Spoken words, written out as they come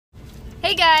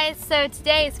Hey guys, so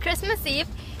today is Christmas Eve.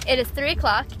 It is 3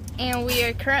 o'clock and we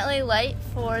are currently late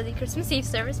for the Christmas Eve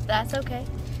service, but that's okay.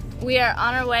 We are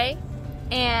on our way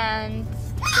and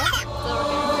yeah, so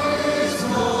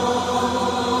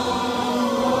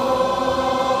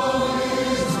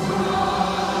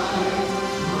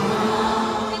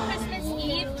Christmas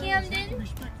Eve, Camden?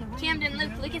 Camden,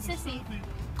 look at Sissy.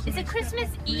 Is it Christmas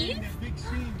Eve?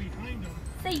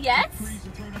 Say yes?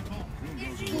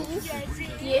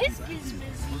 Yes?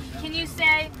 Can you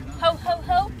say ho ho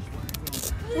ho?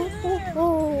 Ho ho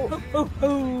ho. Ho ho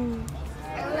ho.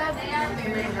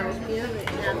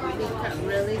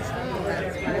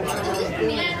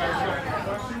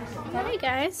 Alright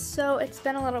guys, so it's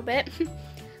been a little bit.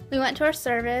 We went to our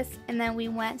service and then we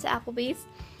went to Applebee's.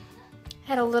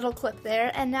 Had a little clip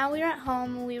there, and now we're at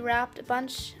home. We wrapped a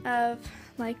bunch of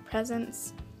like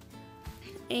presents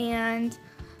and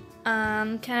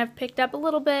kind of picked up a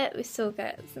little bit. We still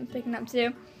got some picking up to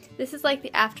do. This is like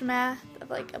the aftermath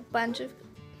of like a bunch of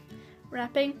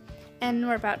wrapping, and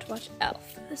we're about to watch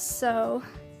Elf. So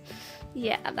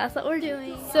yeah, that's what we're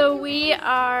doing. So we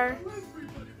are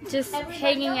just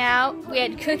hanging out. We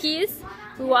had cookies,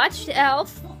 we watched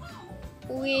Elf,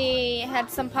 we had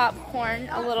some popcorn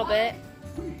a little bit,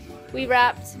 we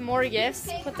wrapped more gifts,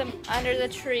 put them under the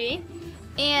tree,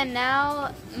 and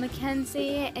now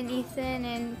Mackenzie and Ethan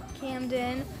and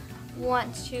Camden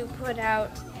want to put out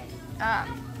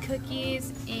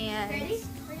cookies and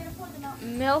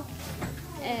milk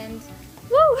and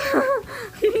woo!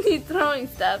 He's throwing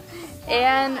stuff,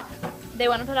 and they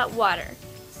want to put out water,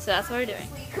 so that's what we're doing.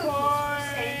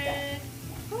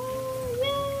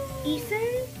 Oh,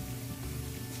 Ethan,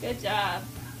 good job.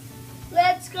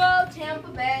 Let's go Tampa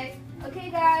Bay.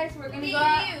 Okay, guys, we're gonna go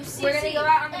out. We're gonna go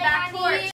out on the back porch.